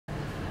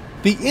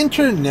The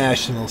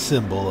international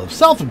symbol of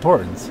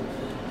self-importance,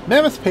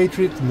 Mammoth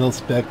Patriot Mil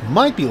Spec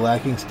might be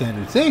lacking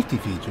standard safety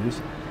features,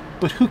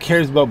 but who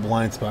cares about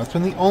blind spots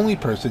when the only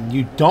person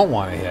you don't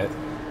want to hit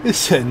is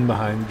sitting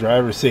behind the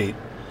driver's seat?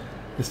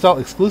 Install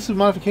exclusive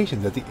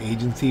modifications at the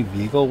agency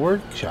vehicle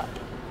workshop.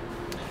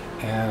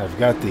 And I've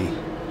got the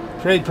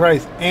trade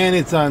price, and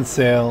it's on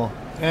sale,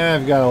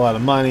 and I've got a lot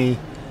of money,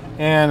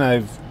 and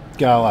I've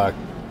got a lot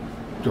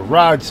of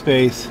garage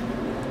space,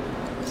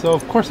 so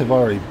of course I've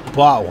already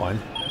bought one.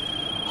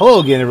 Hello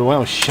again, everyone.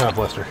 Oh, shut up,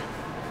 Lester.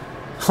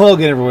 Hello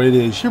again, everyone. It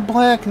is your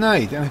Black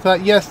Knight, and I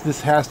thought, yes,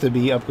 this has to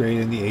be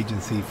upgraded in the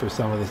agency for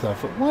some of the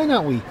stuff, but why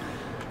don't we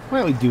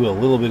do a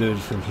little bit of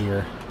it from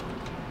here,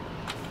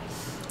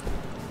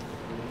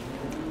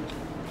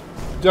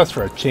 just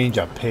for a change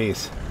of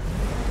pace.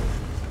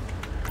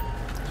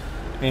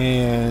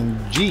 And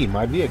G,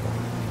 my vehicle.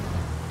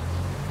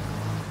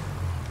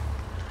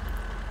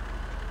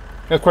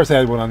 Of course, I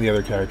had one on the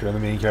other character, on the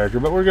main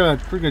character, but we're gonna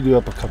do it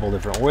up a couple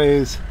different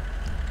ways.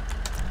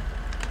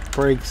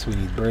 Brakes, we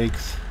need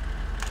brakes.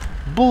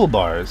 Bull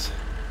bars.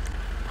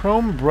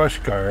 Chrome brush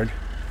guard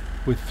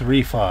with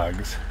 3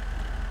 fogs.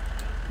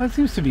 That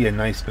seems to be a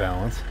nice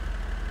balance.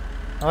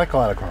 I like a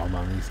lot of chrome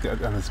on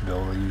this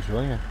build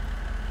usually.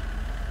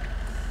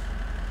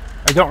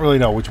 I don't really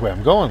know which way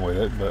I'm going with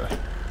it, but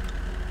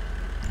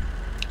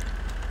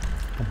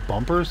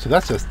bumpers. So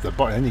that's just the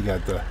bar. Then you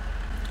got the.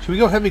 Should we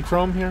go heavy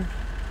chrome here?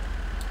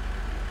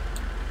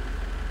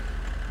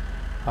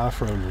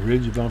 Off-road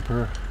ridge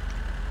bumper.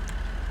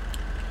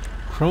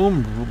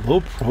 Chrome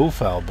low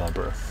profile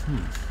bumper.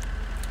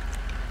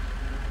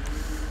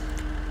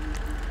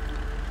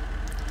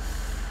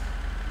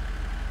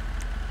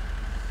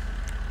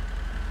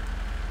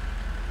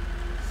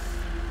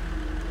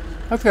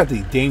 That's got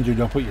the danger,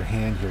 don't put your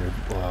hand here,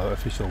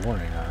 official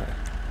warning on it.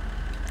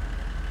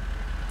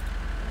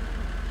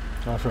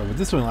 Off-road, but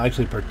this one will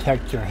actually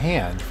protect your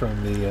hand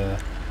from the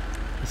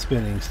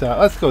spinning stuff.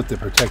 Let's go with the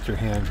protect your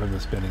hand from the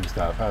spinning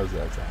stuff. How does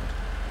that sound?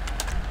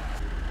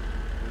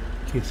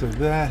 Okay, so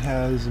that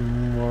has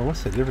more.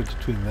 What's the difference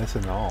between this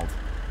and the alt?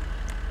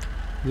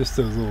 Just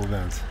those little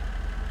vents.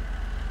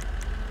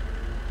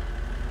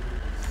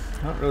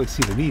 I don't really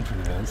see the need for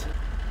the vents.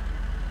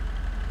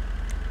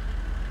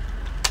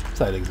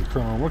 Side exit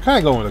chrome. We're kind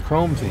of going with a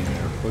chrome theme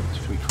here. What,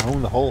 should we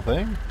chrome the whole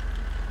thing?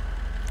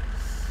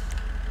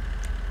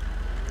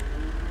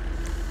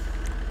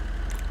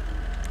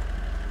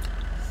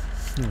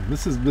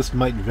 This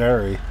might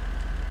vary.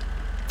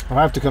 I'll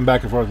have to come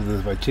back and forth with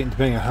this by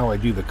depending on how I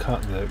do the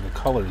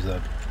colors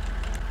up.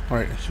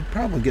 Alright, I should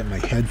probably get my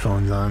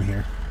headphones on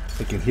here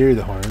so I can hear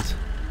the horns.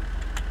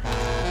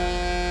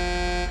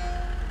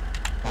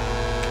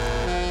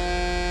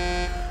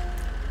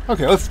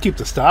 Okay, let's keep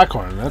the stock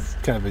horn. That's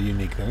kind of a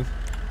unique thing.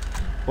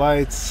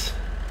 Lights,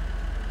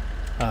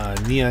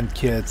 neon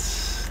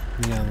kits,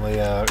 neon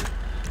layout.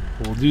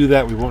 We'll do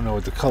that. We won't know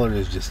what the color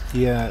is just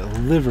yet.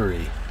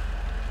 Livery.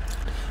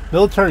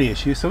 Military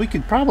issue, so we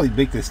could probably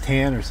make this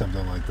tan or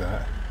something like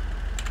that.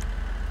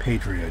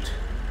 Patriot.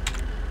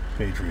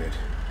 Patriot.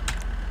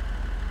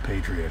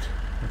 Patriot.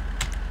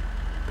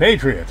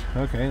 Patriot.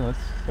 Okay, let's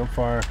so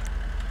far.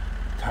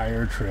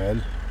 Tire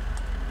tread.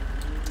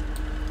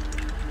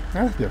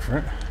 That's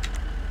different.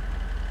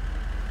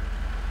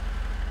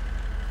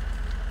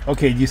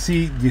 Okay, do you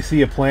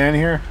see a plan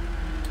here?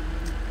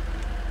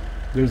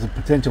 There's a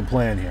potential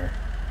plan here.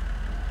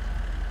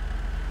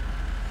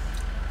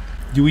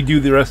 Do we do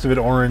the rest of it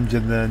orange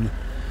and then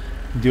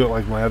do it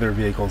like my other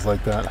vehicles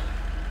like that?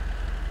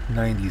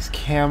 90s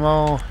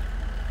camo.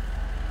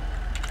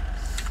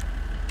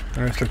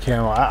 Extra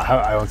camo.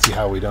 I don't see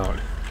how we don't.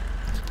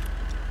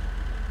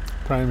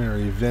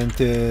 Primary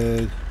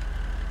vented.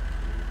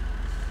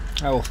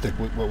 I will stick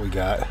with what we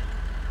got.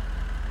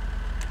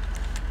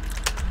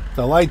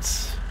 The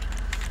lights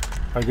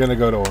are going to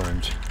go to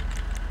orange.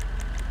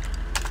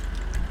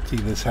 See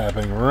this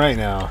happening right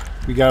now.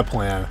 We got a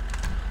plan.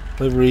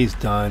 Livery's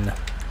done.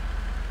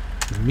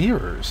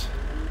 Mirrors.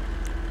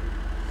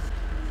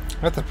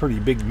 That's a pretty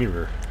big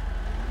mirror.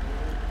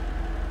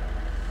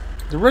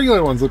 The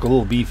regular ones look a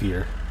little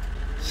beefier.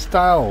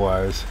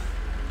 Style-wise.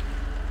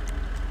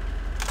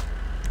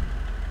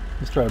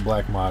 Let's try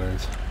black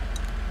moderns.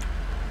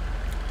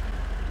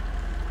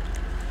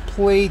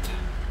 Plate.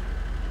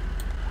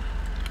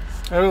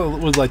 I really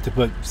would like to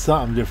put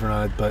something different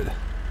on it, but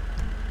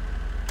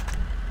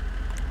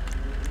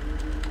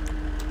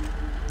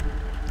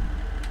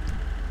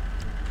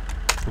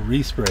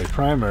respray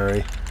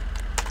primary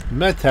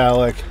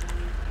metallic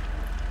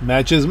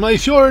matches my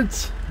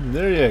shorts.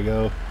 There you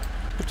go.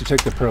 I have to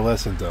check the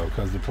pearlescent though,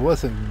 because the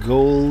pearlescent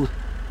gold,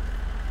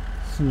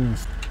 I think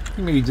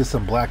maybe just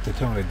some black to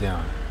tone it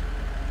down.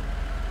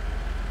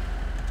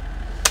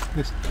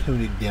 Just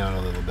tone it down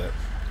a little bit.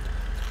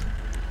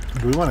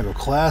 Do we want to go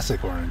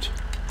classic orange?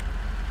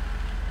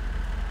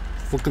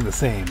 It's looking the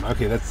same.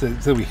 Okay, that's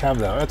it. So we have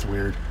that. That's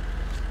weird.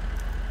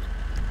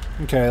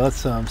 Okay, let's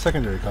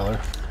secondary color.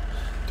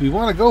 Do we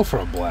want to go for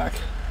a black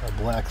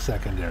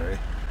secondary?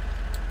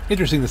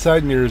 Interesting, the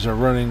side mirrors are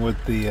running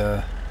with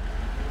the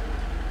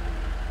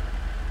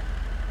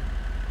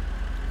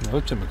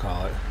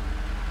whatchamacallit,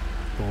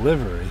 the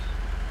livery.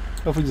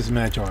 What if we just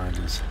match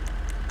oranges?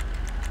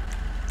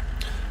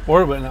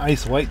 Or an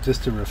ice white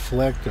just to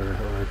reflect,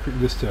 or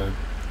just to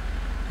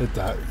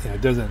that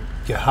it doesn't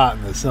get hot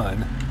in the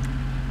sun.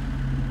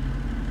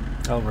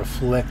 I'll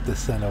reflect the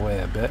sun away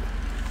a bit.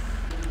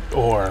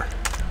 Or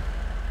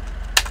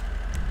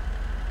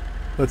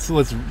let's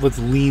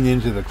lean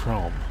into the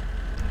chrome.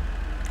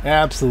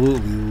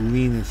 Absolutely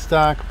lean in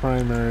stock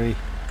primary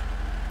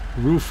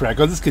roof rack.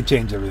 Oh, this could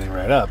change everything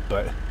right up,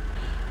 but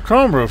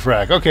chrome roof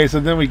rack. Okay, so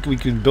then we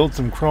can build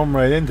some chrome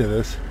right into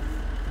this.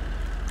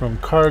 From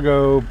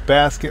cargo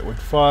basket with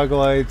fog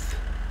lights.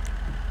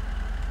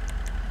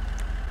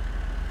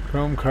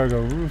 Chrome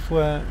cargo roof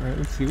flat. All right,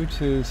 let's see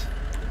which is.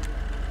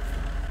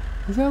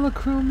 Does that look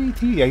chromey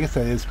to you? I guess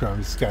that is chrome.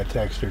 It's got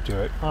texture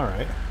to it. All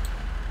right.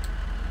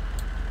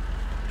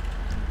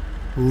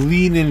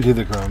 Lean into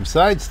the chrome.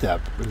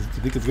 Sidestep. Do you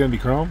think it's going to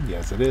be chrome?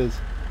 Yes, it is.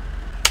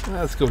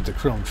 Let's go with the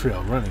chrome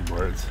trail running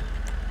boards.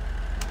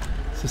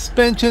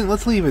 Suspension.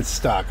 Let's leave it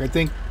stock. I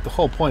think the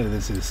whole point of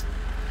this is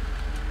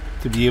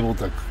to be able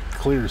to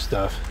clear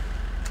stuff.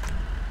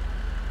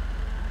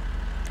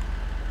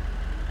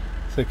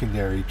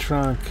 Secondary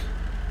trunk.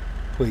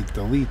 Plate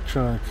delete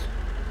trunk.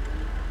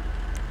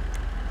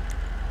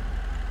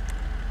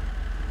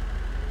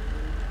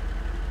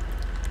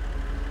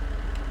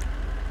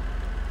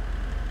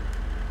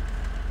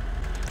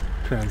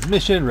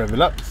 Transmission, rev it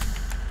up.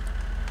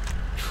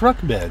 Truck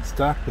bed,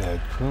 stock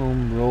bed,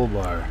 chrome roll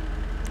bar.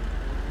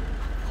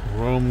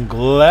 Chrome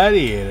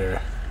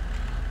gladiator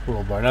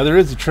roll bar. Now there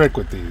is a trick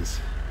with these.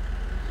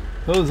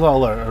 Those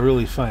all are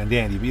really fine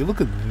dandy, but you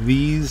look at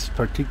these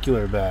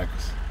particular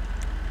backs.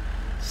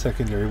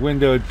 Secondary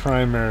windowed,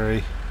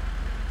 primary,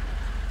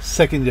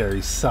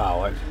 secondary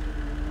solid.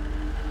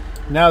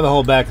 Now the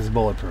whole back is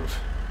bulletproof.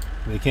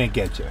 They can't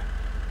get you.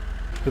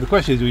 But the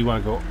question is, do we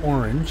want to go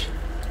orange?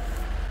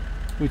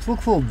 Which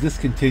looks a little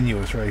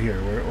discontinuous right here,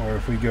 or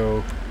if we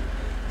go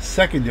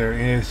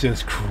secondary and it's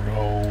just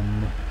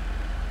chrome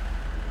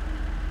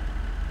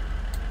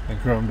and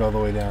chromed all the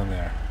way down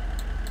there.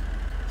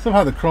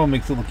 Somehow the chrome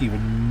makes it look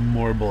even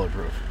more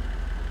bulletproof.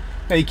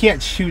 Now you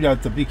can't shoot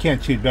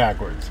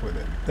backwards with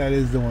it. That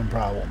is the one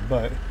problem.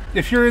 But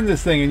if you're in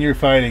this thing and you're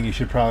fighting, you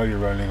should probably be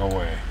running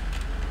away.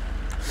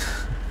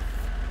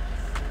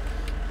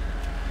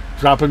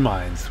 Dropping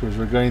mines, because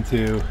we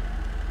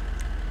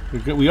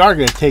are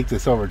going to take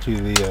this over to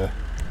the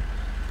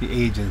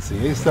agency.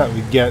 I just thought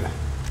we'd get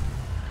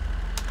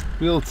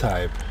wheel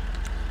type.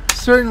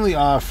 Certainly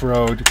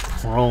off-road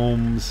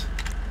chromes.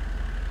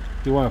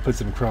 You want to put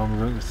some chrome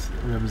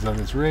rims on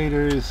this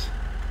Raiders.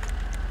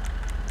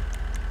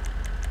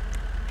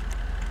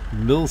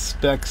 Mil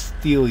Specs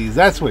Steelies.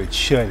 That's what it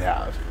should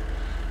have.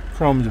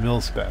 Chrome to Mil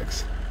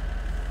Specs.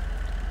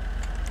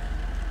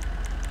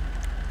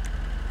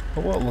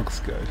 But what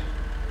looks good?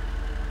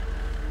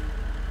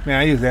 Man,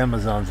 I use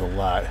Amazons a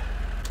lot.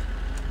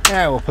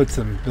 Yeah, we'll put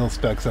some Mil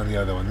Specs on the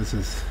other one. This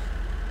is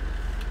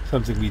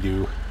something we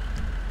do.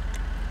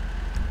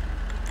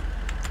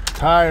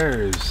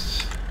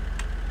 Tires.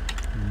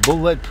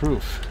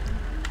 Bulletproof.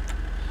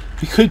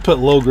 We could put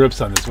low grips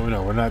on this, but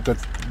no, we're not.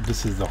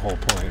 This is the whole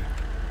point.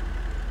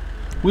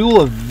 We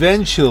will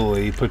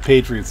eventually put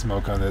Patriot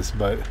smoke on this,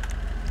 but you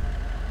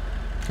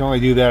can only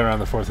do that around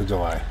the 4th of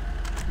July.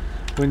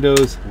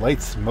 Windows,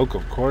 light smoke,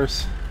 of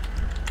course.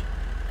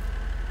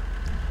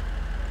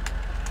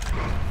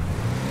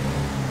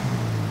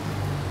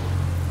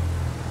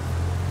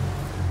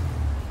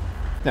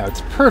 Now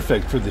it's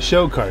perfect for the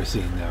show car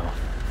scene now.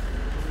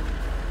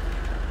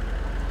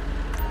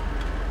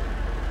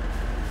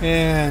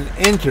 And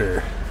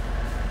enter.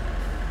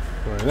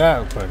 For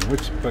that button.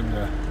 Which button?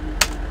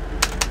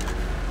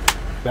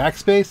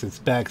 Backspace? It's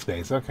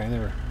backspace. Okay,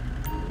 never.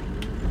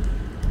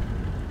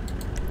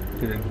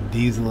 You're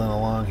dieseling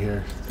along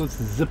here. So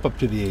let's zip up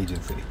to the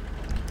agency.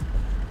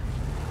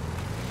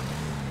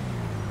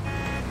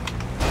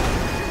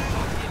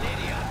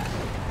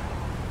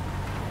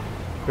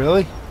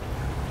 Really?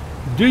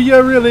 Do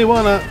you really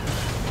want to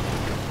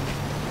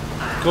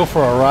go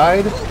for a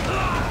ride?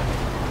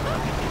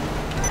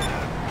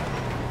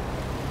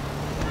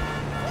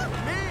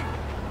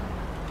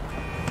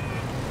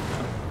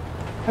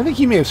 I think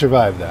he may have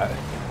survived that.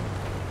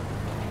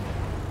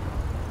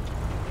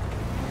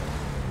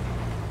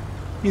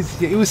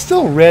 It was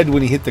still red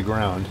when he hit the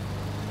ground,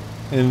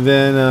 and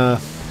then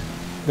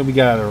we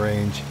got out of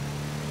range.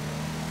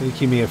 I think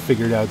he may have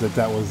figured out that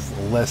that was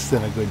less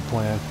than a good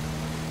plan.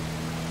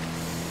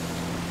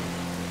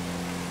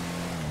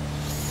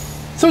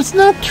 So it's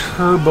not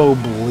turbo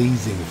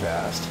blazing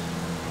fast.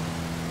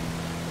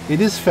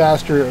 It is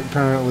faster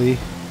apparently,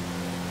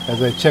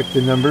 as I checked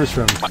the numbers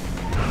from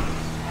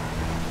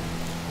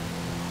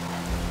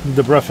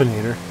the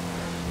Bruffinator.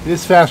 It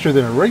is faster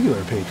than a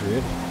regular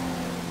Patriot.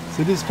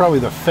 So it is probably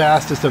the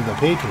fastest of the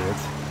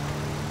Patriots.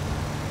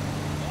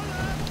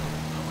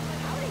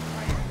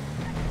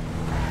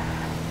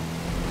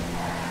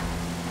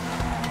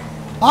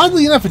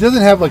 Oddly enough, it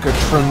doesn't have like a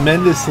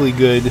tremendously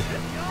good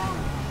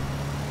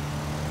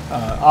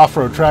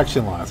off-road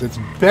traction loss. It's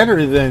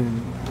better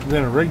than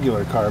a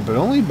regular car, but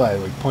only by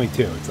like 0.2.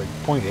 It's like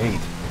 0.8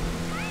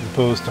 as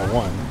opposed to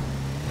 1.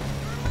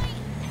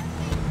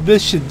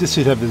 This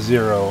should have a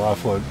 0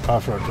 off-road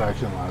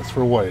traction loss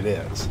for what it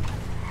is.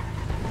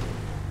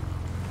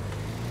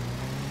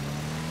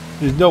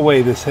 There's no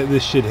way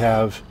this should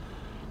have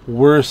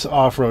worse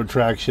off-road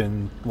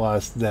traction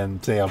loss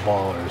than, say, a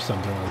Baller or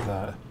something like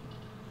that,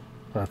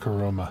 or a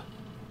Kuruma.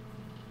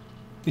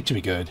 It should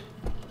be good.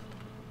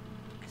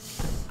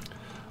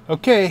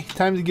 Okay,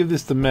 time to give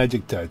this the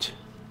magic touch.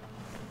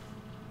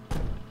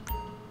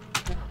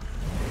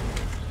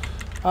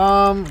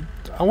 I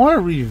want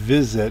to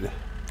revisit,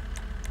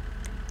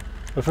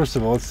 but first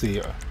of all, let's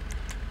see.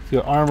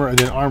 Armor and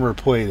then armor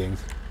plating.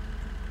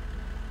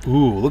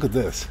 Ooh, look at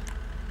this.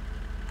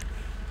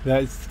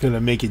 That's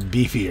gonna make it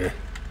beefier.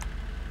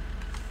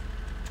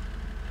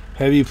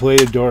 Heavy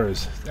plated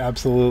doors,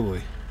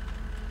 absolutely.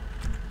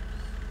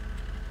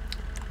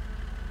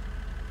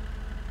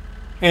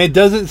 And it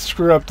doesn't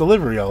screw up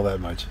delivery all that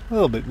much. A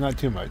little bit, not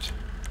too much.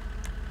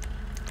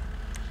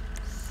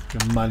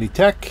 Money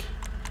Tech.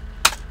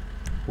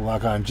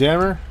 Lock on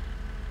jammer.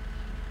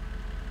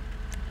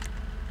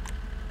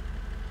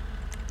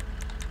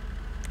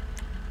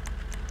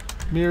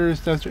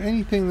 Mirrors, is there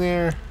anything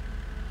there?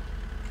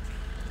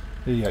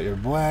 You got your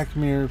black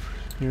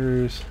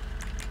mirrors.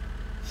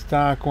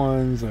 Stock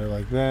ones are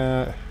like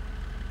that.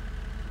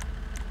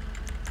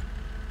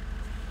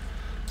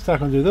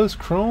 Stock ones, are those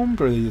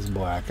chromed or are they just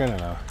black? I don't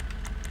know.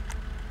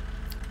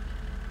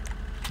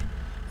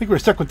 I think we're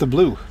stuck with the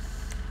blue.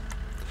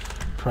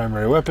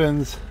 Primary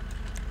weapons.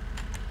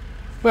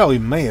 Well, we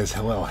may as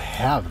well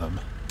have them.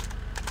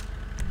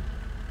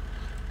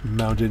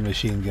 Mounted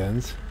machine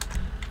guns.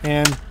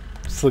 And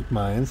slick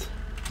mines.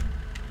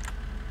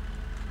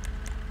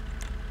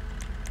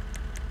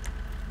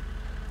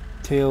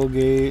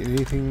 Tailgate,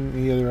 anything,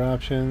 any other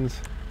options?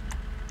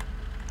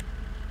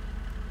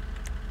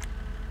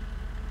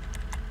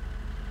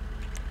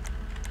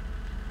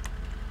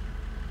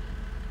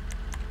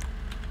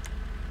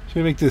 Should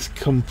we make this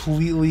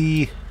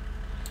completely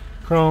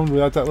chromed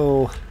without that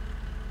little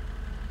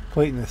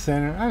plate in the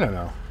center? I don't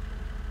know.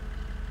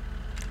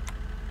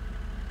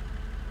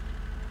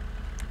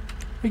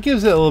 It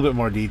gives it a little bit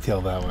more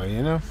detail that way,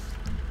 you know?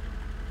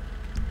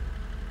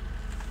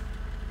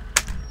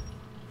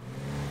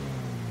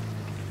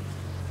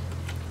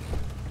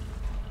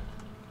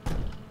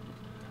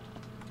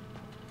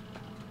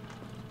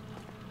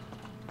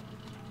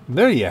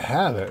 There you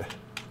have it.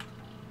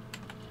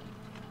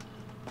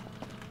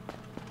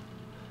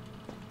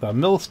 The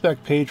Mil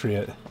Spec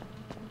Patriot.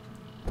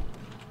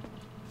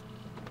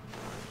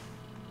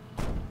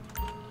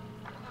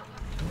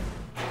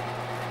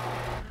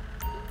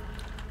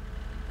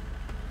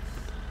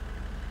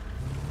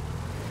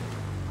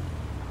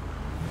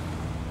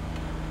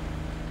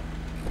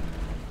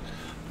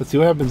 Let's see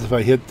what happens if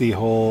I hit the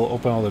whole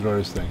open all the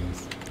doors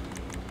things.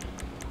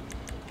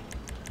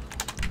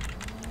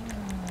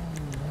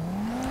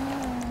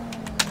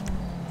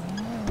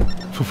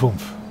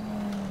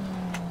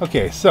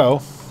 Okay,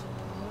 so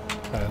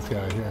let's get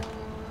out of here.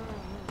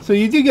 So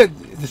you do get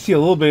to see a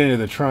little bit into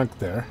the trunk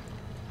there,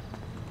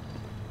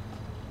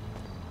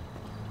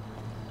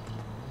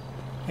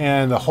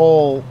 and the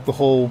whole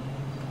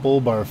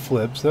bull bar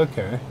flips.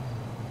 Okay,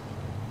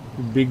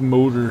 big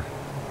motor.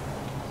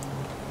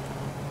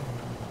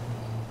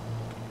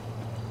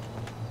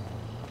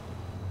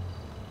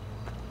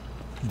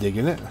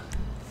 Digging it.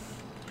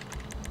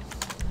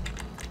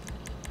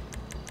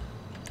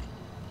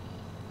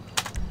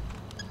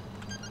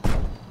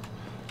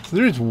 So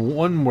there's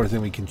one more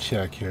thing we can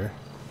check here.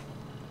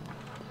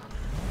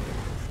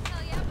 Hell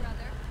yeah,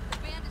 brother. The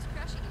band is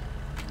crushing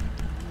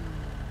it.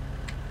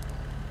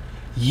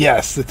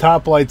 Yes, the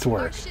top lights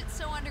work. Our shit's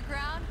so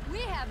underground, we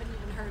haven't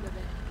even heard of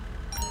it.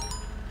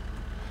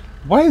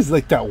 Why is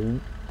like that?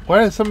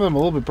 Why are some of them a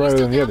little bit brighter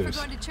than the others?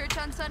 Going to church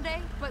on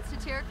Sunday, but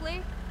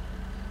satirically.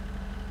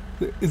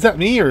 Is that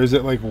me, or is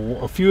it like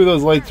a few of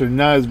those lights are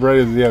not as bright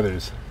as the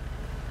others?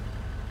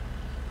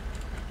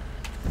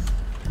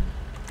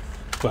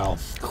 Well,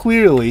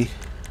 clearly,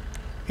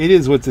 it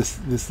is what this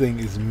thing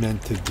is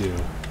meant to do.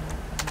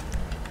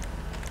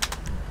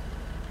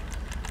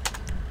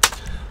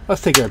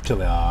 Let's take it up to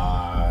the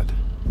odd.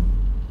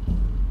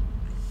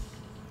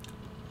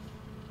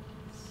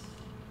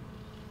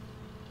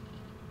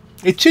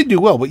 It should do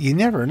well, but you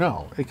never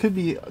know. It could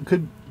be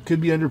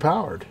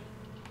underpowered.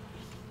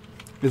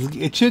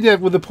 It should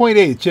have, with the 0.8,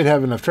 it should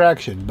have enough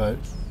traction, but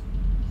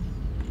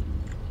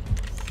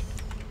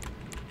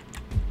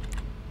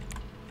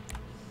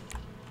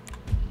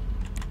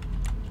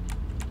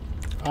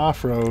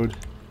off-road,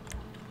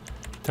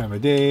 time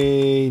of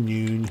day,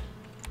 noon,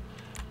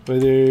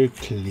 weather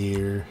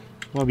clear.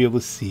 Want to be able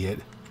to see it.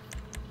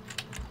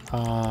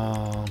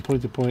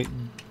 Point-to-point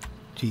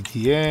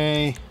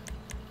GTA.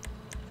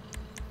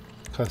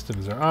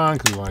 Customs are on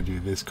because we want to do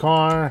this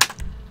car.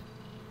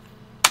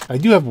 I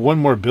do have one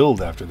more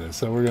build after this,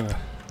 so we're gonna.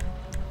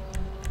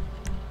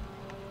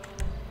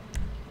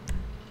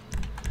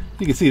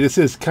 You can see this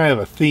is kind of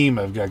a theme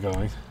I've got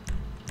going.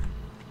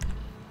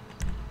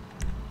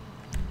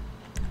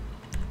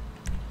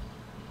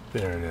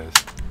 There it is.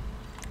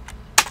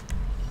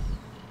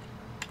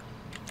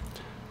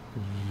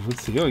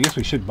 Let's see. Oh, I guess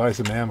we should buy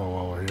some ammo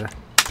while we're here.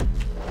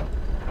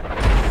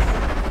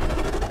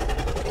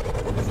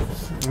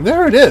 And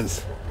there it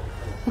is.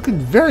 Looking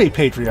very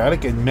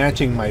patriotic and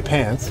matching my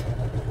pants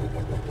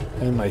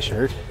and my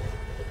shirt.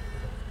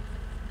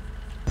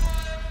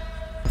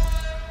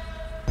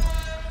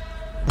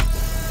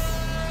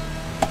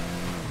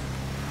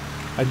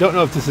 I don't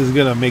know if this is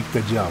going to make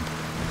the jump.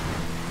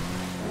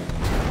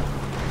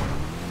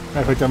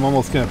 In fact, I'm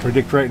almost going to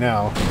predict right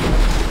now.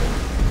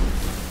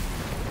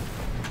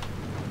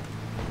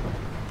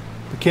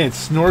 It can't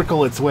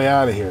snorkel its way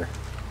out of here.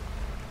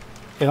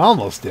 It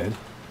almost did.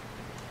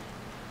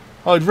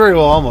 Oh, it very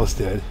well almost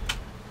did.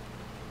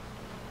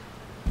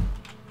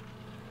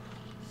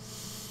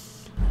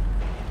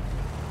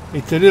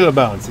 It's a little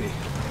bouncy.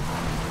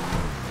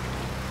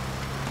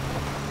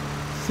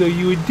 So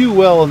you would do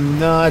well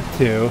not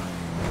to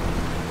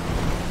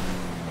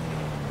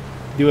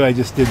do what I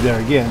just did there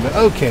again. But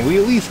okay, we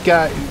at least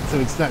got, so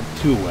it's not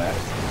too wet.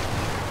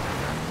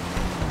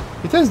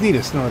 It does need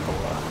a snorkel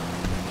though.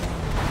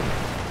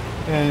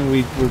 And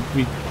we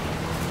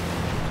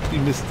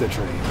missed the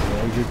train.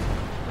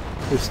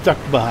 We're stuck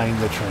behind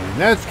the train.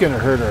 That's going to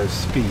hurt our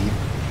speed.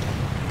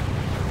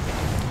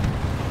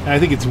 And I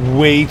think it's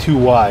way too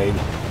wide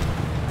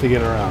to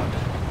get around.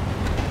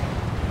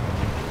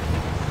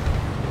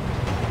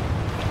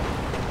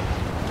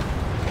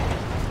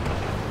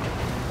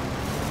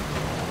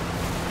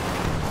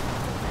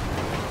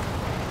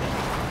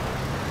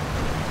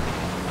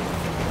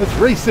 Let's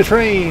race the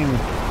train.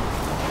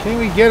 Can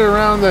we get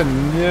around the...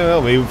 No,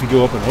 maybe if we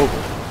go up and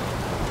over.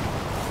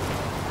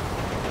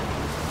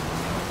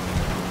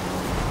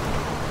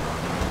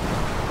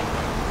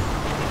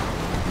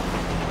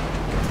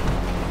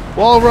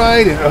 Wall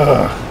ride and...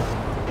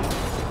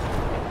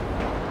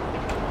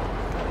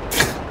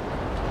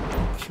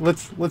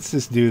 Let's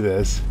just do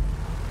this.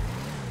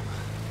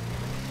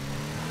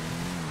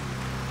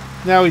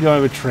 Now we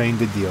don't have a train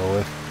to deal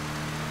with.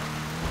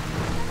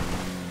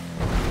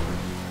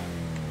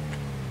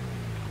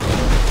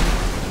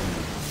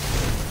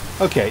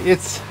 Okay,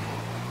 it's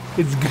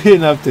good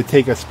enough to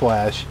take a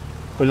splash,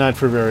 but not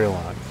for very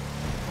long.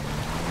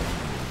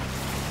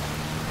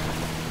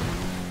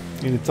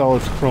 And it's all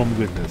its chrome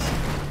goodness.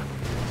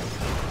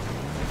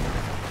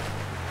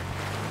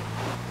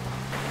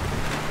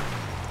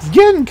 It's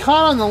getting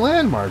caught on the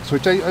landmarks,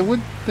 which I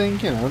would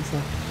think, you know, it's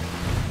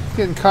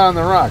getting caught on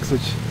the rocks,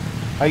 which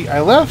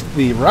I left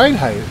the ride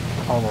height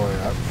all the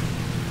way up.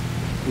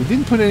 We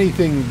didn't put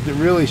anything that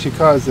really should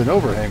cause an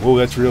overhang. Oh,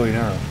 that's really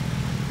narrow.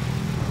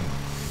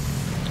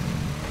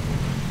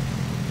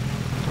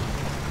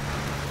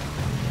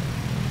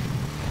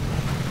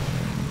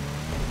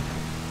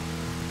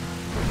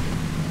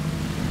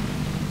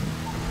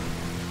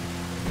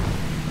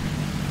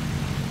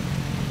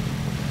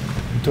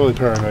 Totally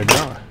paranoid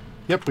now.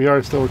 Yep, we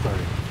are still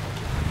recording.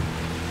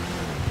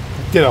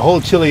 Did a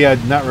whole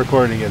Chiliad not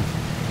recording it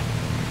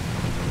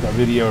a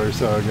video or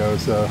so ago,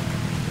 so...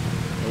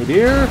 Oh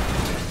dear!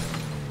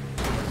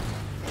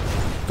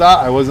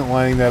 Thought I wasn't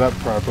lining that up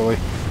properly.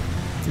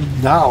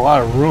 Not a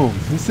lot of room.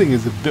 This thing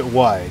is a bit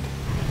wide.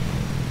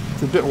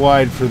 It's a bit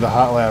wide for the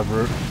hot lab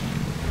route.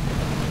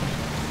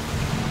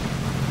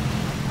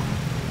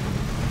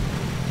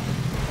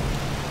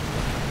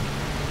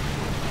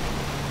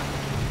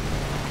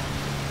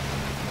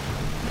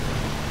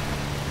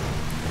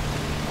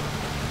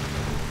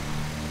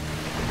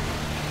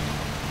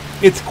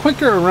 It's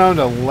quicker around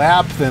a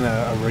lap than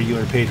a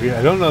regular Patriot.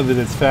 I don't know that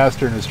it's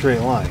faster in a straight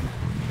line.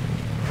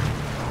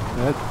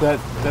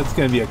 That's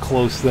going to be a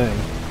close thing.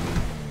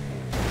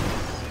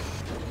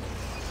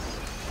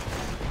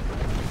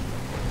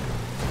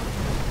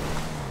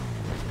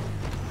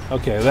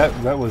 Okay,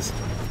 that was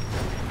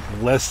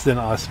less than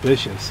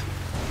auspicious.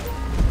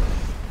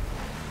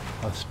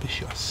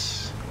 Auspicious.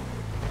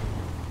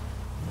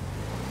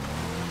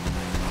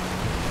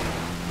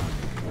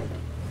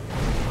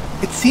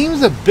 It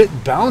seems a bit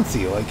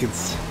bouncy, like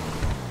it's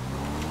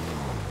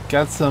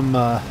got some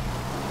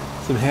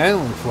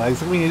handling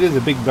flags. I mean, it is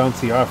a big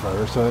bouncy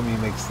off-roader, so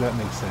that makes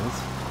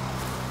sense.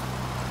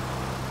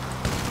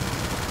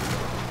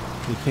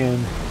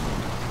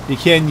 You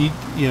can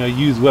you know,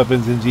 use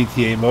weapons in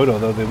GTA mode,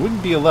 although they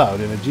wouldn't be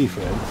allowed in a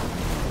G-Fred.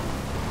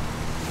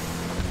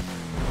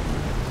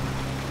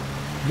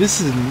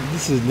 This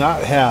does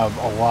not have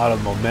a lot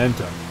of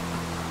momentum.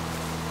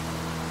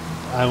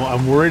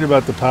 I'm worried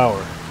about the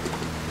power.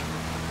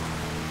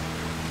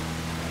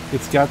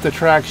 It's got the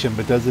traction,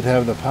 but does it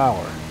have the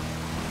power?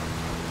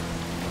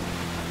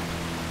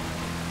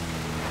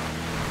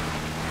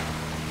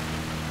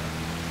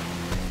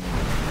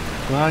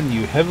 Come on,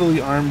 you heavily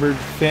armored,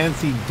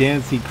 fancy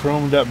dancy,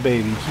 chromed up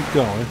baby. Keep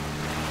going.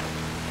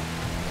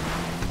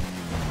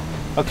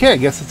 Okay, I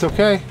guess it's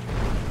okay.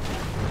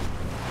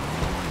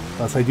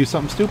 Unless I do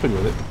something stupid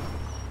with it.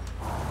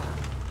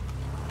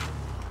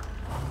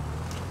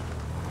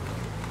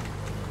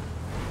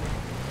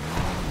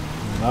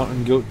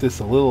 Mountain goat this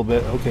a little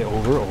bit. Okay,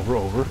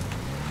 over.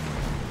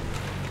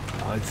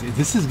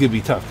 This is going to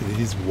be tough because it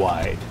is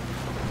wide.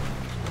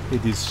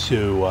 It is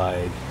so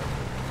wide.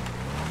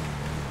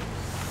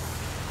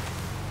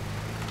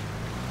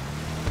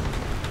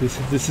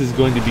 This is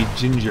going to be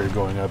ginger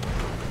going up.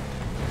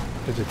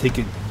 I have to take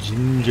it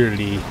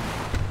gingerly.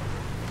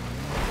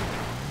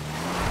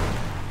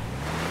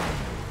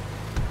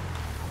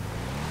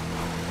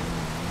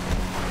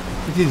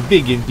 It is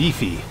big and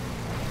beefy.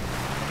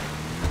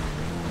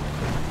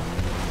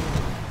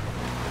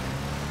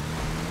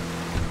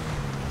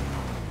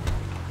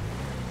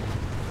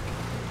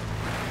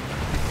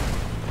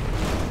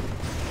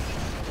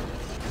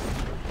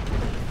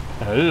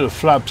 A little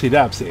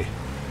flopsy-dopsy.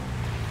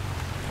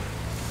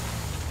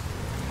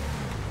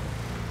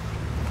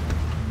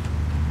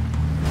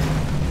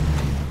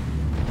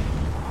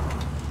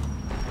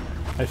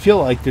 I feel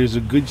like there's a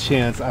good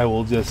chance I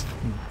will just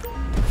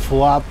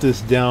flop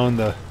this down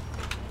the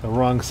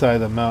wrong side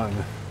of the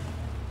mountain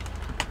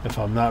if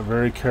I'm not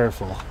very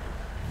careful.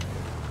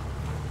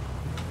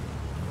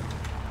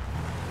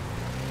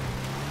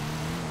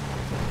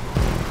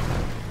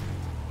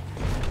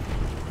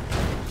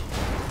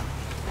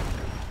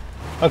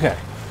 Okay,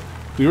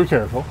 we were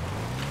careful.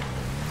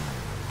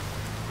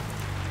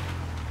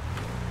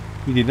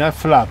 We did not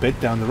flop it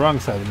down the wrong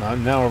side of the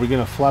mountain. Now are we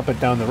going to flop it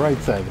down the right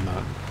side of the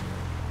mountain?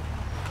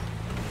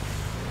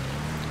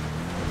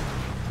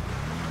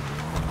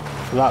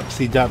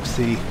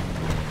 Flopsy-dopsy,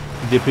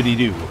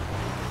 dippity-doo.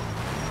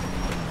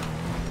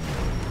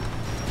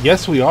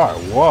 Yes, we are.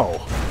 Whoa.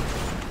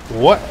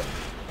 What?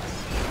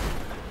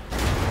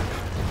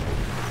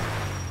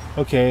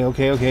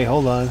 Okay,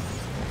 hold on.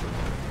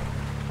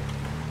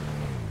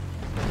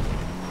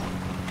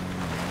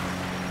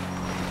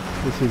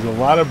 This is a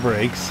lot of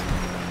brakes.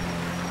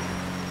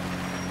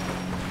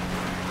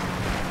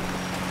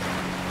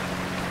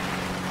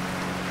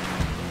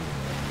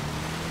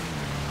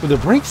 Were the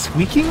brakes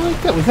squeaking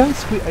like that? Was that a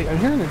squeak? I'm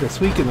hearing like a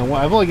squeak in the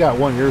one. I've only got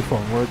one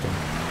earphone working.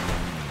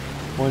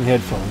 One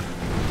headphone.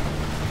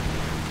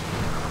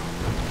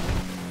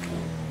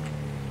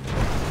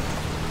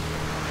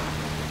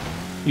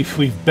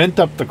 We've bent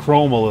up the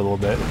chrome a little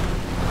bit.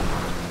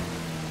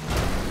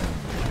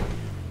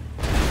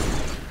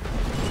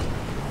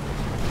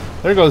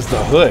 There goes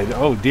the hood.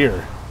 Oh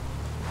dear.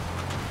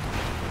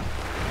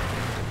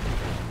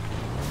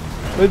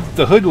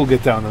 The hood will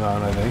get down the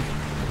mountain, I think.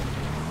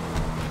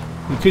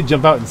 You could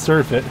jump out and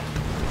surf it.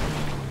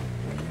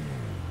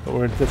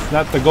 But that's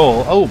not the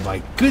goal. Oh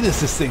my goodness,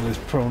 this thing is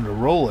prone to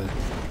rolling.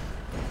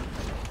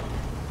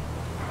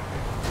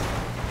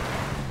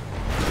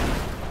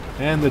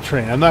 And the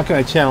train. I'm not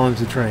going to challenge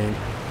the train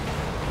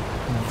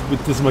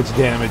with this much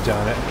damage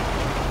on it.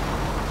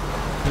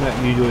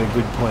 Not usually a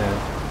good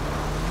plan.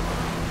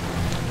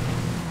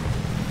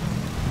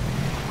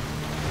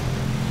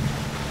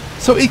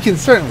 So it can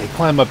certainly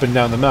climb up and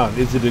down the mountain.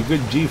 Is it a good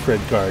G-Fred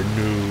car?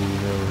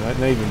 No, not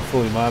even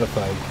fully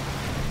modified.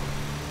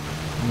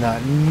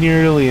 Not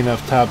nearly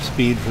enough top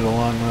speed for the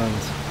long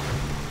runs.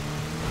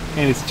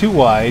 And it's too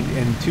wide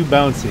and too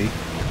bouncy.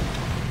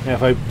 And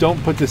if I don't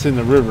put this in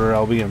the river,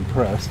 I'll be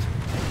impressed.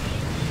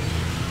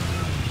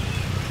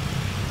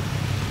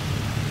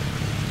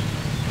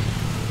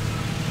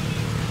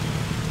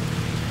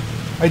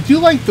 I do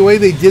like the way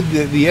they did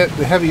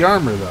the heavy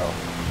armor, though.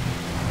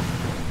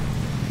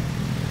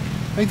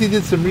 I think they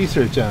did some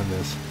research on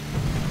this.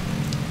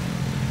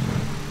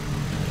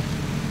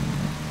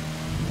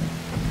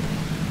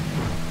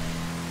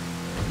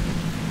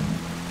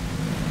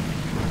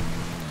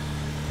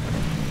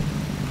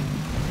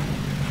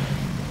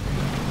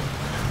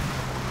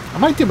 I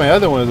might do my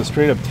other one as a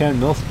straight up 10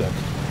 mil spec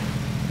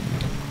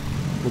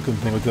looking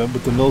thing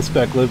with the mil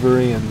spec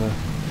livery and the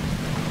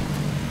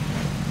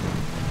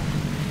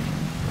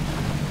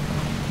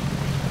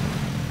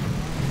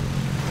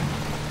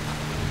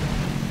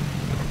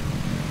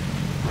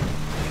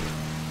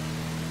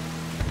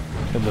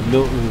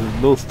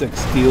mil stick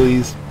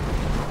steelies.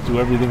 Do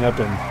everything up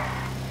in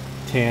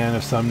tan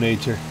of some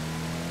nature.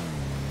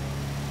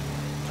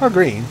 Or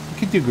green. You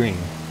could do green.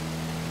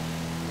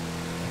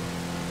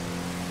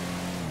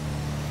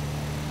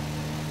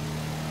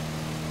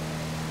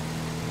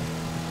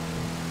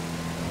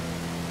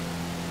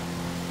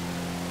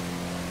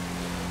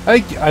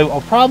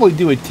 I'll probably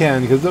do a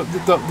 10 because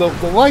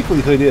the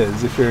likelihood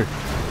is if you're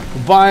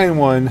buying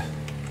one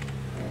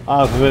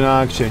off of an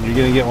auction, you're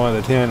going to get one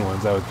of the 10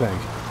 ones, I would think.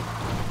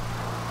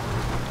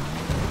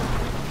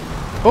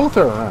 Both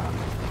are around.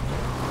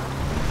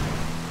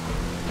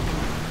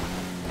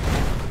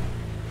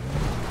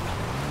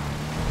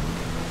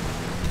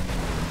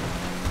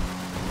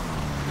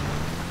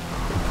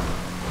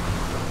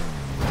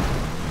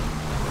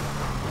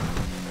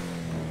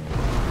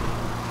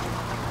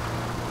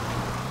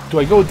 Do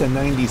I go with the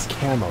 90s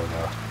camo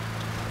though?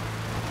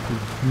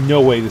 There's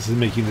no way this is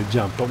making the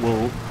jump, but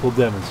we'll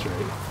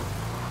demonstrate.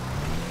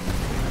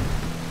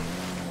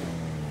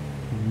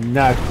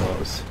 Not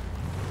close.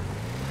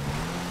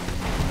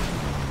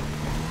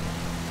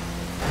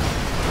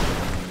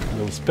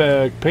 Mil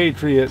Spec,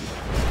 Patriot.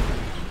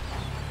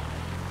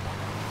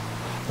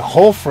 The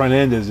whole front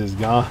end is just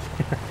gone.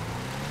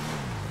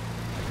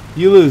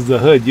 You lose the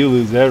hood, you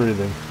lose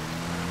everything.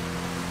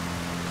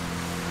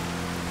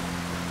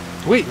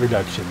 Weight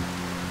reduction.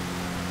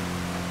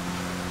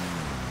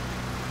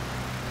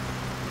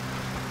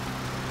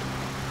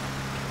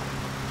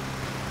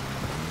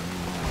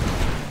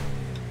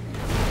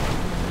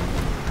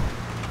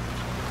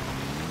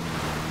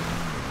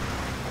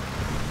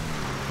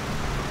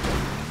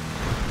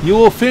 You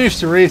will finish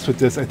the race with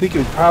this. I think it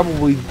would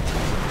probably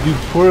do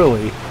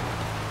poorly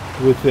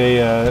with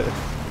a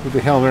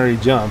Hail Mary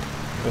jump.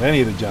 With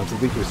any of the jumps, I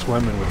think you're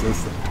swimming with this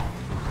thing.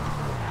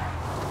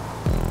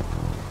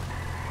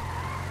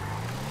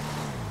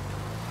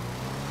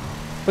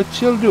 But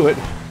she'll do it.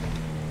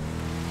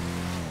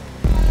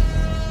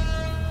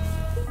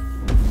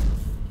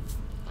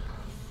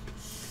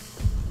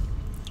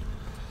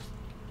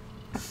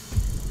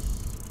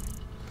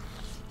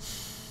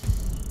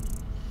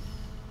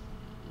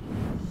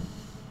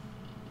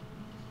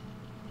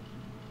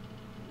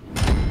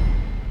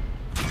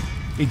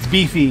 It's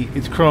beefy,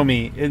 it's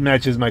chromy, it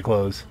matches my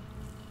clothes.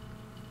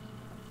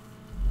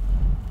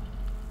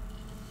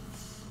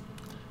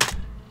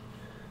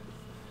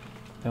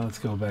 Now let's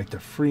go back to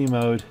free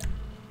mode.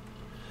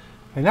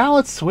 And now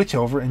let's switch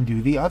over and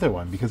do the other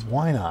one, because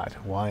why not?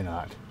 Why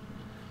not?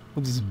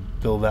 We'll just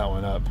build that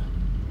one up.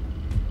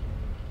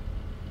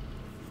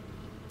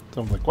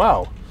 So I'm like,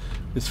 wow,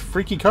 this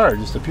freaky car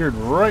just appeared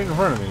right in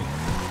front of me.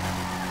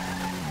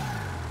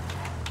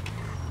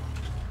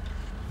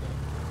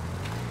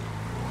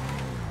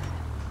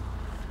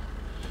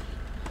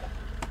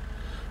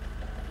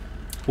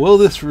 Will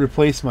this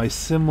replace my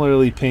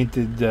similarly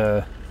painted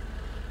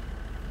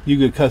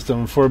Yuga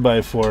Custom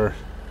 4x4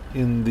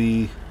 in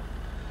the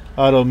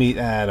Auto Meet?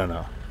 I don't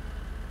know.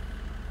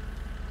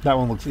 That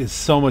one is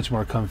so much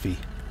more comfy.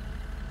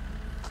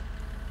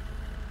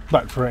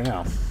 But for right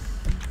now,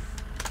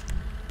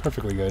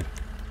 perfectly good.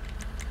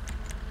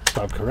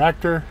 Swap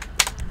character.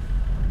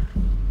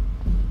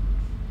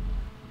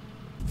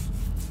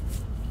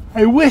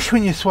 I wish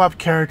when you swap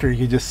character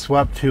you could just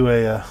swap to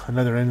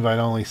another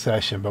invite-only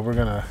session, but we're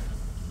gonna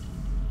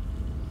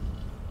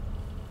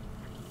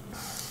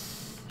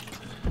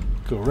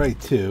go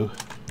right to,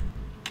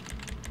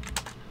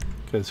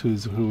 because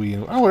who we?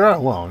 Oh, we're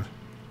alone.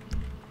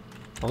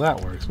 Well,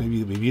 that works.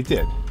 Maybe it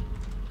did.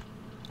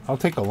 I'll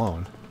take a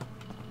loan.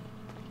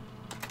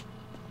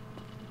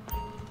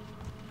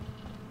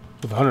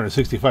 With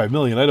 165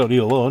 million, I don't need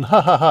a loan.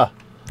 Ha ha ha.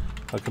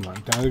 Oh, come on,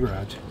 down to the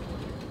garage.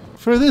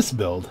 For this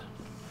build,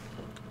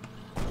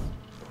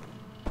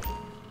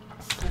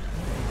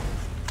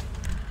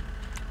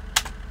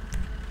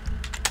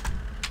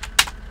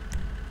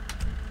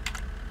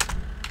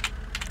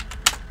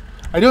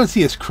 I don't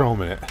see us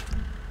chrome in it.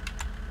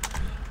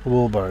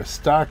 Bull bars,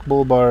 stock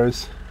bull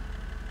bars.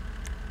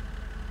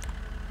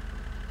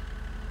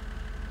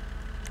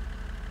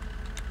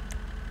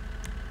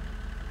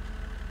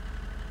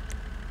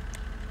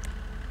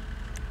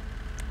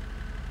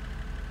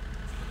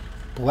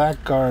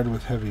 Black guard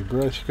with heavy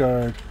brush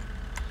guard.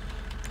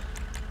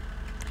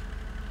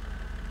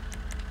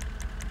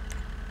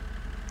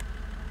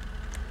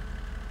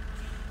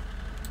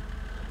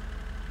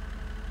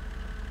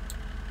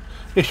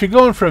 If you're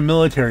going for a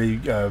military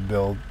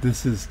build,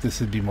 this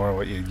would be more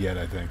what you'd get,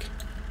 I think.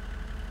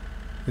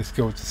 Let's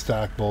go with the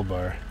stock bull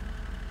bar.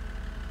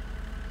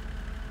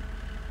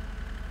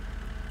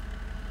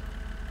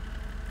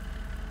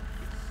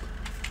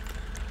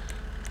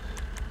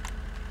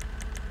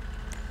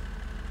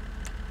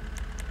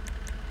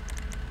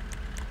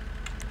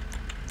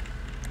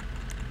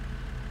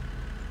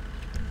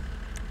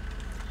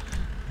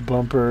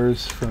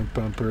 Bumpers, front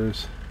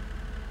bumpers.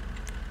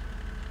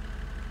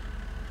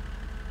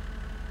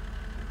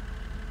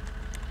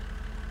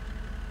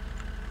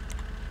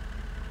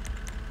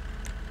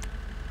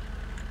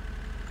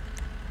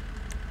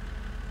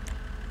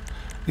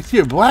 It's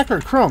either black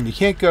or chrome. You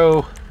can't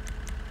go.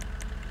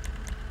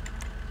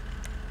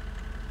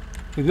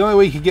 The only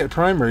way you can get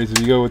primaries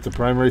is you go with the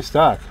primary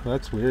stock. Well,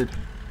 that's weird.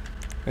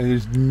 And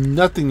there's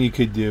nothing you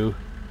could do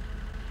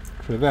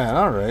for that.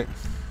 Alright.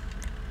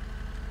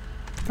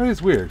 That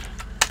is weird.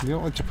 You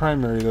don't let you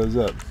primary those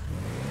up.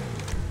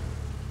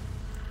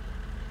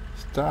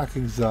 Stock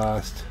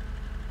exhaust.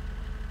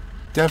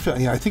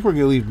 Definitely. Yeah, I think we're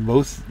going to leave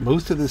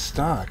most of this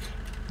stock.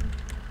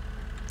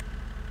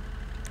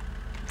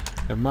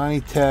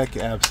 Amani Tech,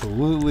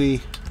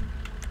 absolutely.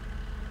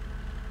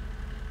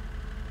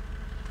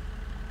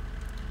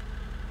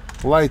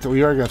 Light,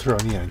 we are going to throw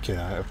neon kit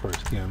on it, of course.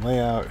 Neon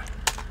layout.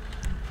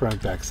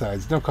 Front, back,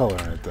 sides. No color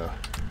on it, though.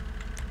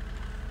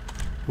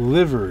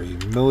 Livery,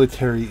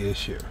 military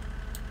issue.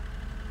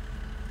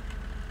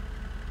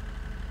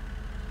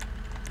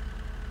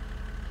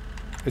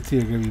 It's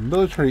either going to be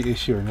military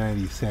issue or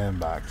 90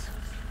 sandbox.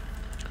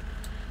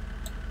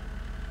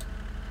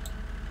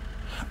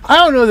 I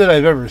don't know that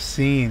I've ever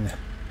seen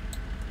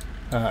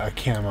a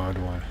camoed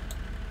one.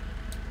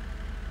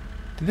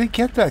 Did they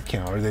get that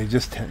camo, or they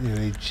just tan?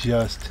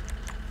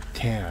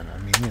 I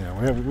mean, you know,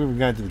 we haven't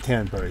gotten to the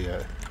tan part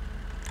yet.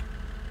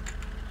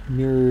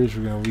 Mirrors,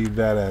 we're going to leave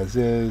that as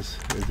is.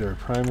 Is there a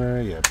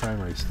primary? Yeah,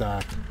 primary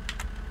stock.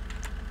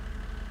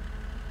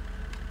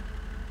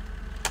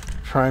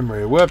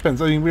 Primary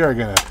weapons. I mean, we are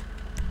going to...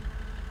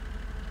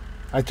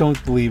 I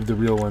don't believe the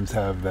real ones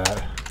have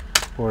that.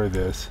 Or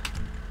this.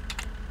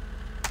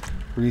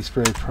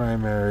 Respray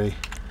primary.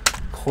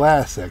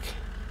 Classic.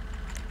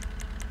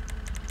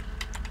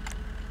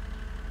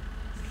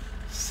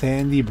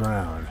 Sandy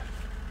brown.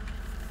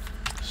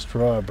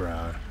 Straw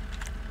brown.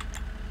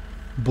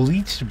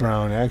 Bleached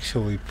brown,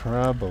 actually,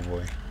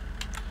 probably.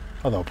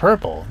 Although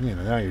purple, you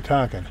know, now you're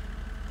talking.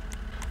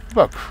 What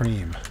about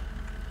cream?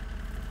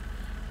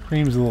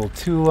 Cream's a little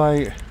too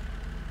light.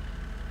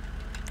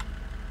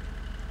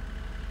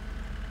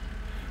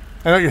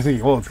 I know you're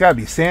thinking, well, it's got to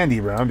be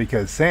sandy brown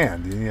because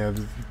sand, you know,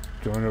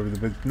 going over the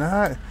bit.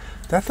 Not,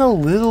 that's a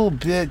little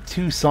bit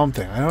too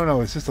something. I don't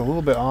know, it's just a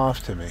little bit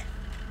off to me.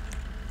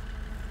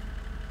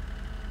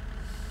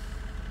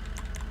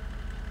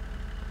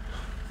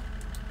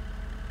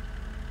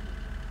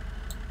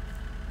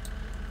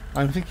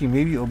 I'm thinking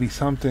maybe it'll be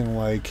something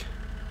like,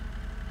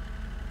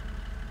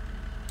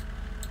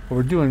 well,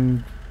 we're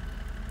doing,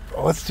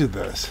 oh, let's do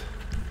this.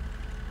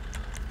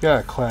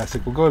 Yeah,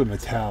 classic. We'll go to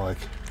metallic.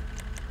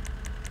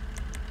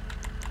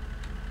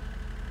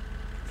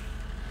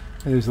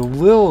 And there's a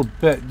little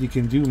bit you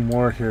can do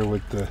more here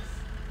with the,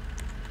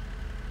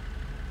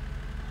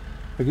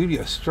 I'll give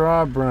you a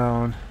straw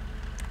brown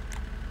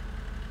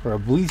or a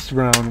bleached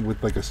brown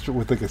with like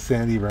a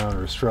sandy brown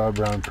or a straw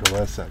brown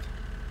pearlescent.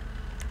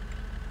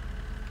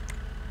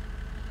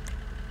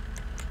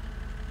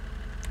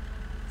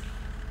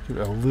 Give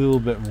it a little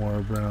bit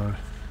more brown.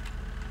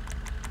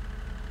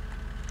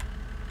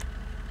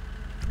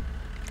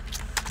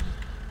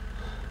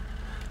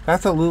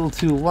 That's a little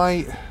too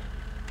light.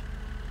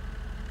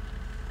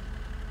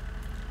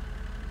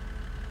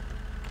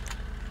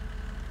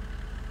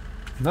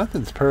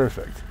 Nothing's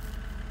perfect.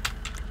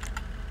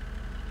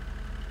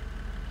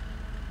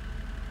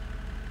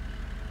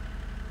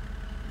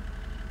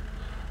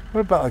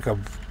 What about like a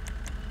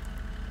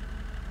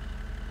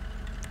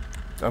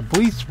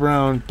bleached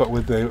brown but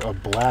with a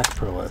black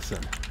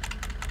pearlescent?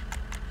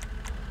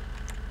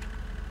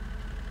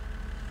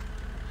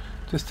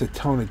 Just to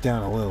tone it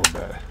down a little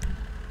bit.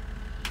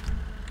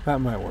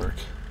 That might work.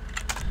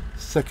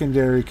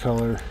 Secondary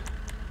color.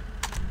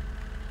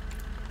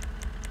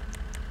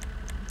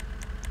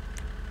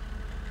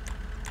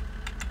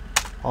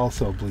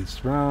 Also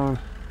bleached brown.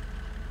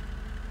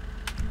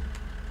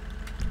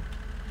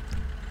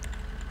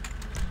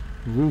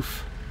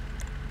 Roof.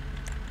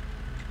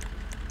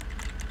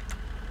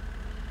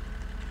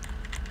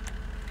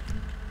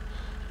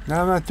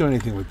 Now I'm not doing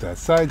anything with that.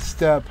 Side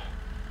step.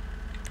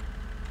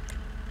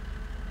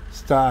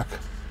 Stock.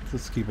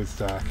 Let's keep it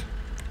stock.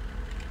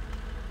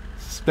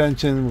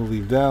 Suspension, we'll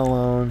leave that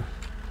alone.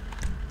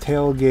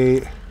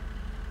 Tailgate.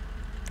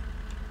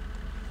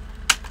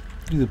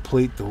 Do the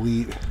plate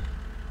delete.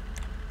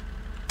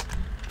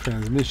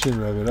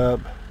 Transmission, rev it up.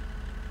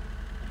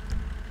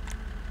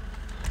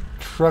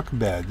 Truck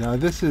bed. Now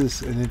this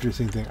is an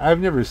interesting thing. I've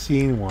never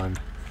seen one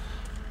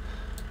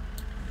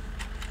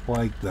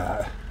like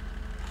that.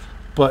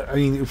 But I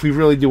mean, if we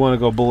really do want to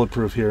go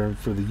bulletproof here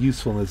for the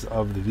usefulness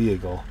of the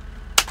vehicle.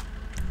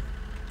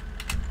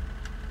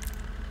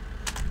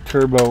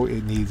 Turbo,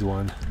 it needs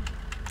one.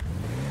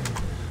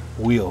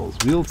 Wheels,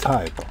 wheel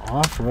type,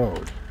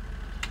 off-road.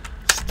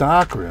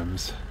 Stock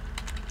rims.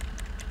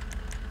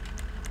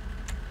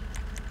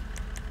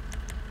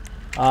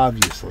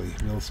 Obviously,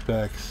 Mil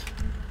Specs.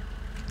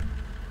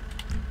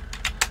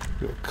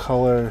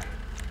 Color.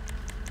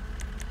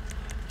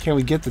 Can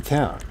we get the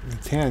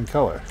tan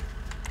color?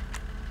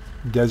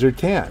 Desert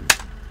tan.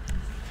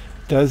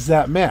 Does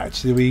that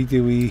match? Do we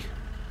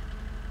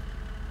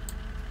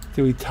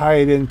tie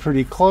it in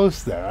pretty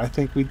close there? I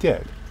think we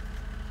did.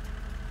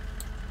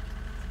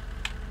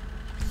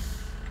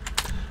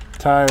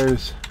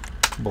 Tires,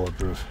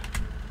 bulletproof.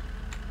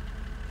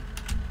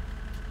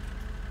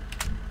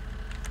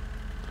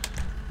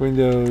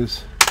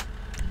 Windows,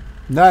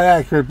 not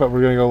accurate, but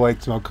we're going to go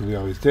light smoke because we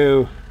always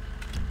do.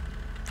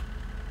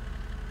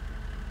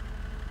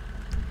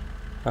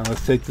 Now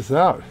let's take this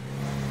out.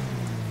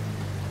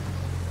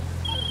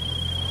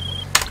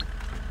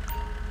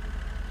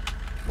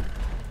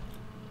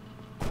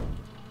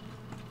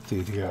 See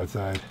if you get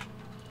outside.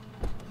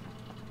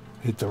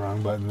 Hit the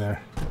wrong button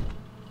there.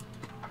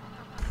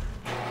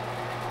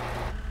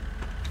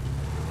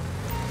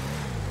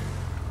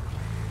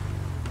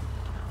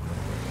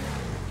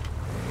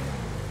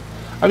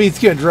 I mean, it's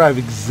going to drive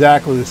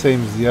exactly the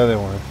same as the other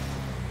one.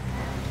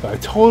 But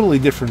a totally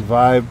different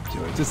vibe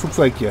to it. It just looks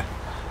like you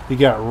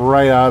got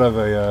right out of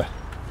a...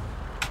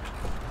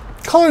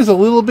 Color's a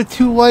little bit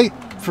too light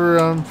for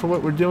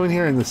what we're doing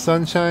here in the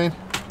sunshine.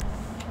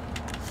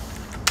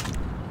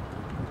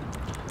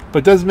 But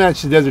it does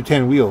match the Desert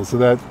Tan wheels, so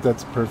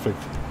that's perfect.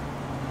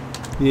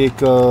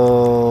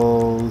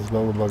 Vehicles...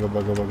 Blah, blah, blah,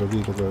 blah, blah, blah,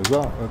 vehicles.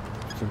 Oh,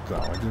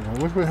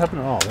 what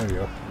happened? Oh, there you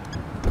go.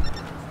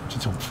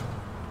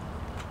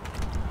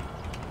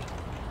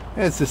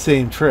 It's the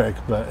same trick,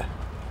 but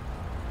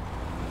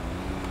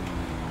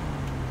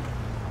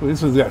Well,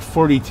 this one's got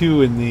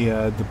 42 in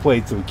the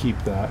plate, so we keep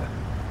that.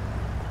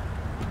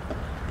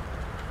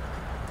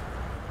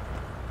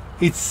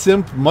 It's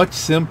much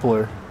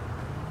simpler.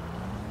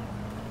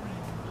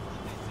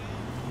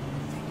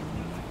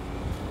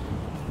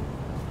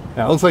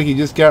 Now, it looks like you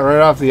just got right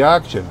off the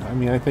auction. I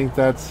mean, I think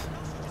that's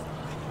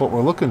what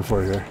we're looking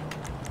for here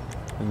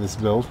in this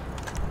build.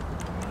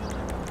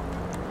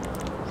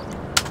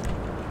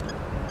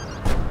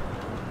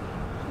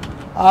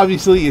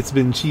 Obviously, it's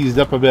been cheesed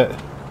up a bit.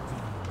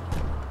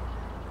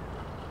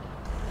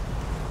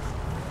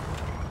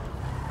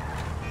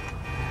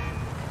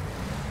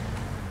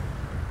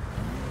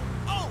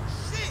 Oh,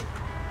 shit!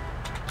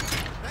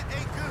 That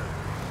ain't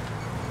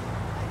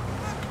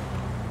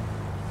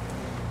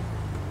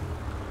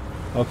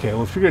good. Okay,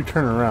 well, if you're going to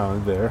turn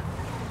around there.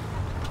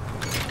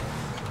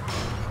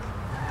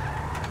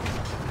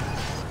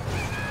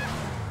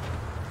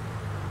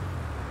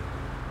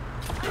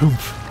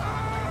 Poof.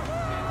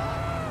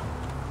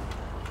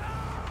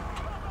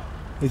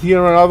 Is he going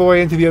to run all the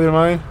way into the other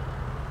mine?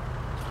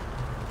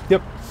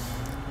 Yep.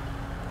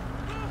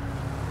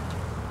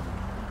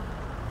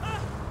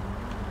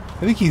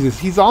 I think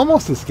he's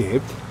almost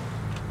escaped.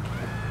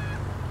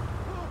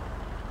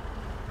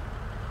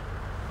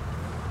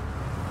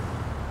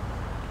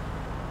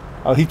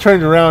 Oh, he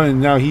turned around and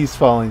now he's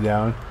falling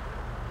down.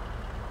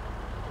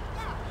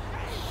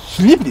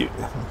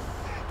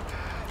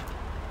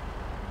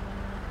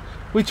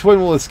 Which one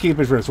will escape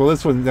at first? Well,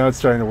 this one, now it's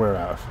starting to wear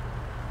off.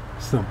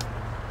 So,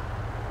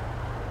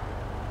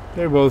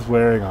 they're both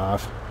wearing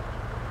off.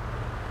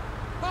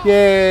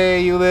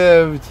 Yay, you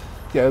lived.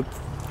 Yep.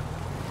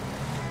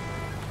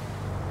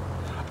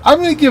 I'm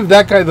going to give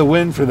that guy the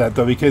win for that,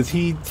 though, because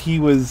he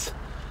was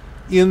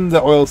in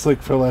the oil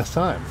slick for less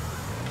time.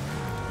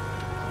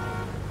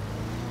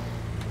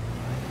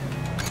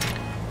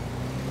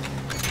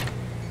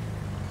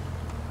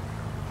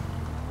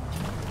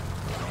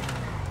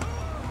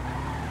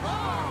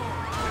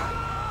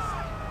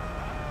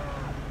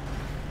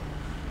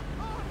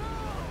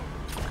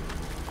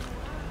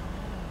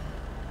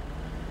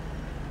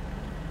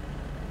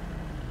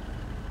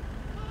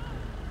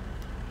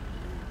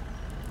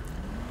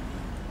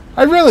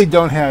 I really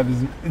don't have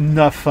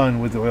enough fun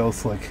with the oil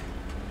slick.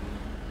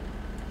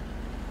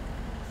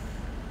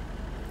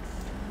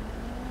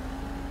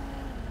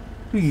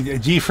 We need a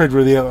G-Fred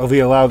where they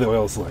allow the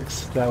oil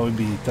slicks. That would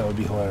be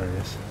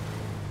hilarious.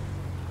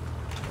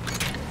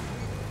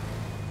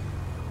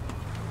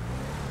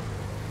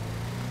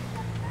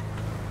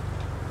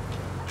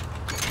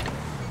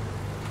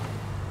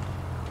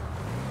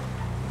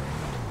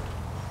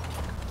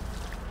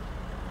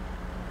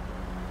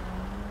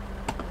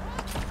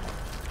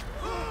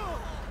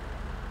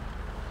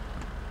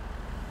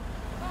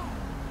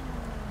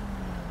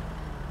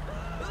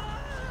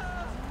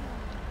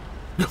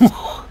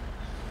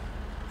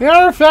 They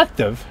are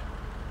effective.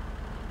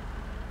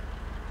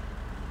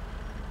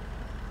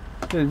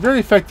 They're very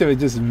effective at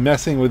just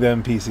messing with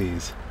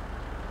NPCs.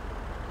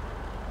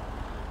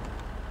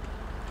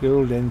 The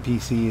old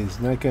NPC is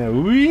not gonna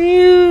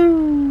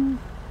woo.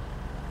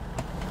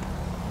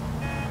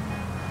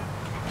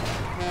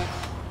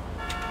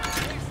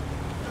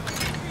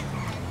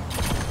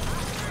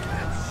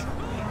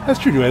 That's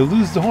true. Do I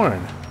lose the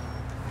horn?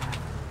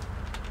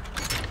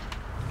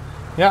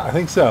 Yeah, I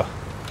think so.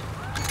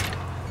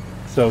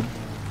 So,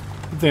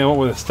 good thing I went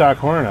with a stock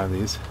horn on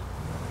these.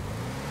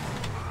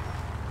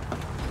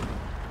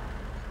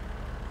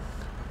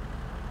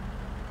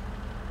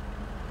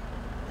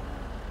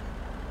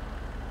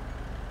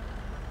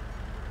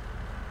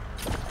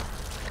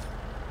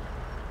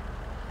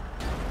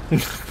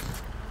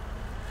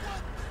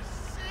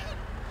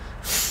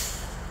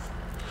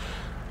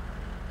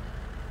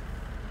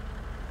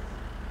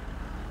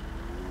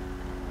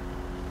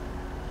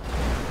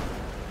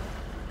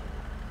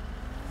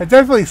 It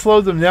definitely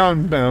slowed them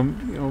down,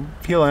 you know,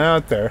 peeling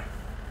out there.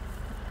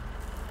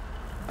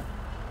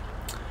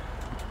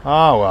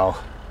 Oh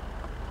well.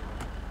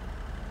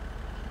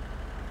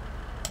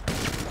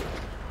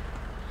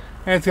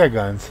 And it's got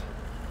guns.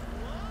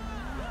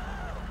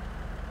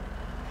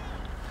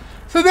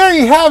 So there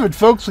you have it,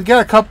 folks. We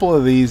got a couple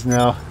of these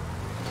now.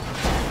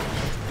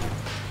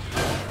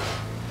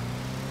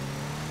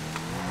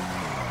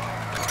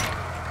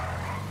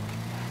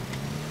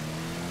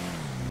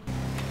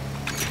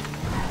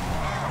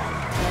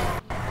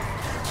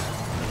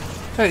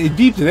 It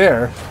beeped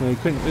there.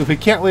 If it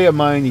can't lay a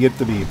mine, you get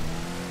the beep.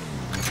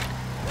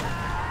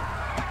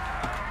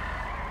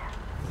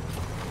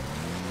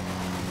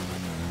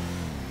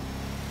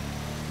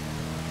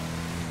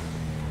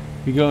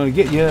 We're going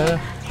to get ya.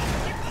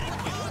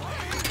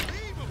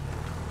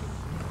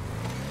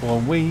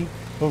 One way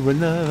or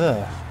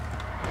another.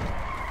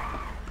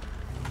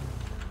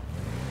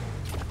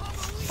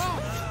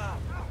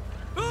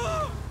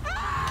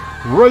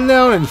 Run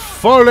down and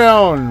fall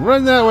down.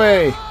 Run that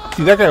way.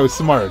 See, that guy was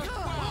smart.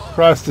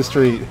 Across the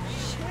street. Shit,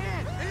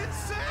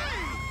 insane!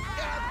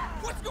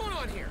 What's going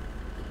on here?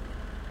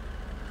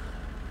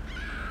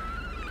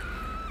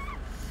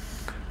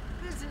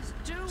 This is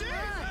too much.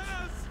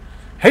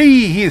 Hey,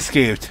 he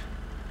escaped.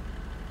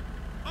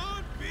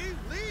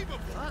 Unbelievable!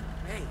 Fuck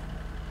me.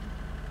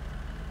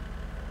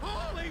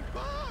 Holy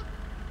fuck!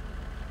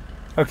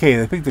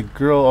 Okay, I think the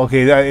girl.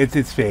 Okay,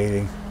 it's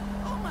fading.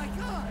 Oh my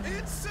god.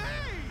 Insane!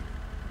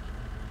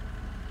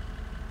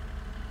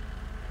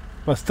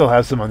 Must still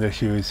have some on their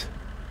shoes.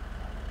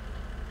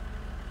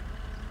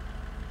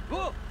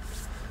 Whoa.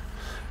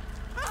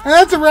 And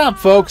that's a wrap,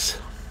 folks.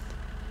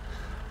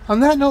 On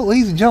that note,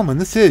 ladies and gentlemen,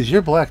 this is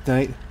your Black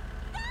Knight.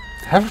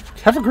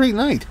 Have a great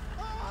night.